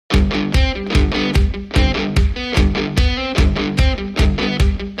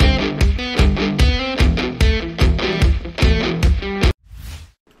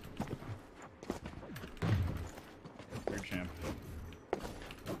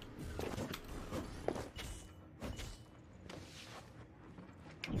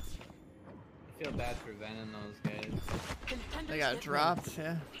feel bad for preventing those guys. They got dropped,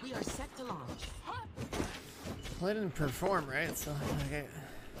 yeah. We are set to launch. Well, they didn't perform, right? So, okay.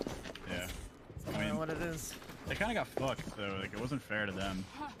 Yeah. I don't know what it is. They kind of got fucked, though. Like, it wasn't fair to them.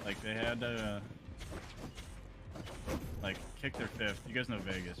 Like, they had to, like, kick their fifth. You guys know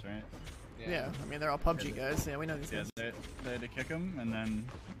Vegas, right? Yeah, I mean, they're all PUBG guys. Yeah, we know these guys. They had to kick him, and then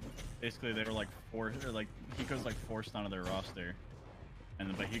basically they were like forced, or like Hiko's like forced onto their roster,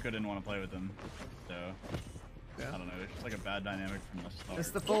 but Hiko didn't want to play with them, so yeah. I don't know. It's just like a bad dynamic from the start.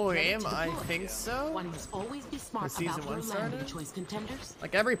 It's the full game, I think so. One must always be smart season about 1 started. choice contenders.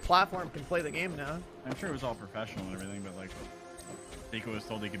 Like every platform can play the game now. I'm sure it was all professional and everything, but like Hiko was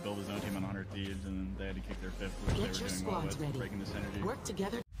told he could build his own team on 100 Thieves, and they had to kick their fifth, which they were doing well with, breaking the synergy. Work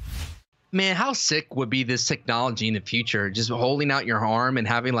together. Man, how sick would be this technology in the future? Just holding out your arm and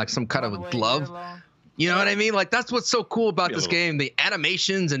having like some kind of a glove. You know what I mean? Like, that's what's so cool about this game. The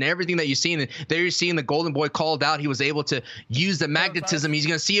animations and everything that you've seen. And there you're seeing the Golden Boy called out. He was able to use the magnetism. He's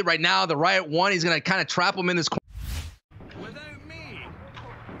going to see it right now. The Riot 1, he's going to kind of trap him in this corner. Without me.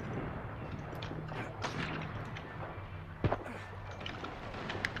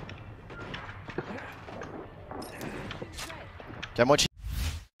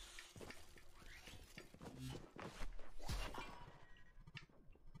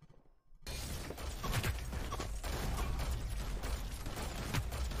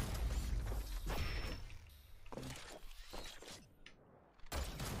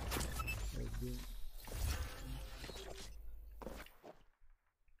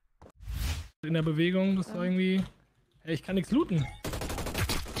 In der Bewegung, das war irgendwie... Hey, ich kann nichts looten.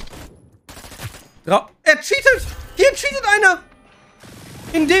 Er cheatet! Hier cheatet einer!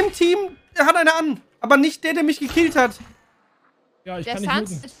 In dem Team hat einer an. Aber nicht der mich gekillt hat. Ja, ich kann nicht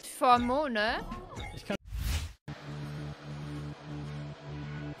looten. Der ist vor Mo, ne? Ich kann...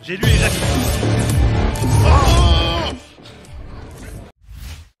 J'ai lui...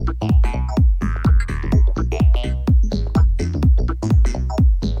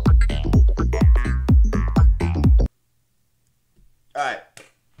 Alright.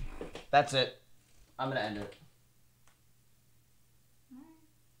 That's it. I'm gonna end it.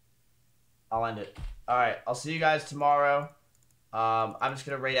 I'll end it. Alright, I'll see you guys tomorrow. I'm just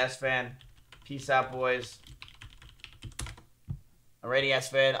gonna rate S-Fan. Peace out, boys. I'm rating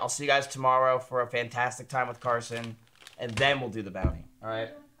S-Fan. I'll see you guys tomorrow for a fantastic time with Carson. And then we'll do the bounty.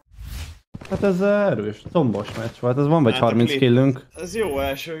 Alright? Hát ez erős, combos meccs volt, ez van vagy 30 killünk. Ez jó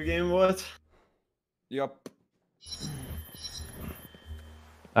első game volt. Yep.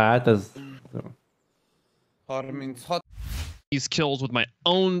 Hát ez... 36. These kills with my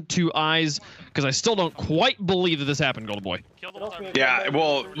own 2 eyes, because I still don't quite believe that this happened, Golden Boy. Yeah,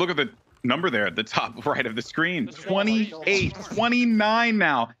 well, look at the number there at the top right of the screen. 28, 29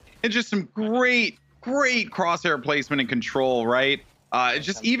 now. And just some great crosshair placement and control, right?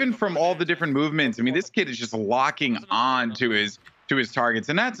 Just even from all the different movements. I mean, this kid is just locking on to his targets,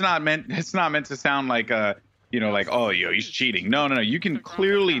 and that's not meant. It's not meant to sound like a, you know, like, oh, yo, he's cheating. No. You can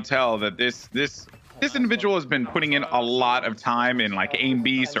clearly tell that this individual has been putting in a lot of time in like Aim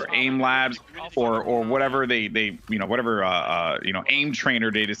Beast or Aim Labs or whatever they you know, whatever aim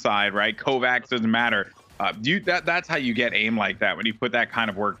trainer they decide, right? Kovacs, doesn't matter. That's how you get aim like that, when you put that kind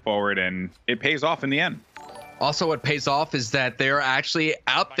of work forward, and it pays off in the end. Also, what pays off is that they're actually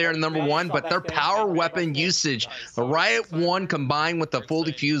out there #1, but their power weapon usage, the Riot 1 combined with the full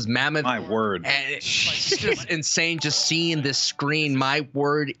defused Mammoth. My word. And it's just insane just seeing this screen. My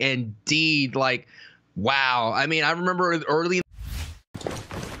word, indeed. Like, wow. I mean, I remember early.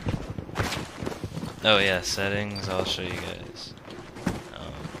 Oh, yeah, settings. I'll show you guys.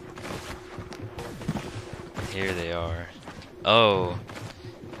 Here they are. Oh,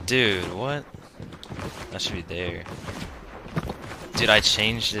 dude, what? That should be there. Dude, I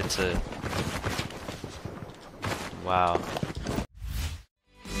changed it to... Wow.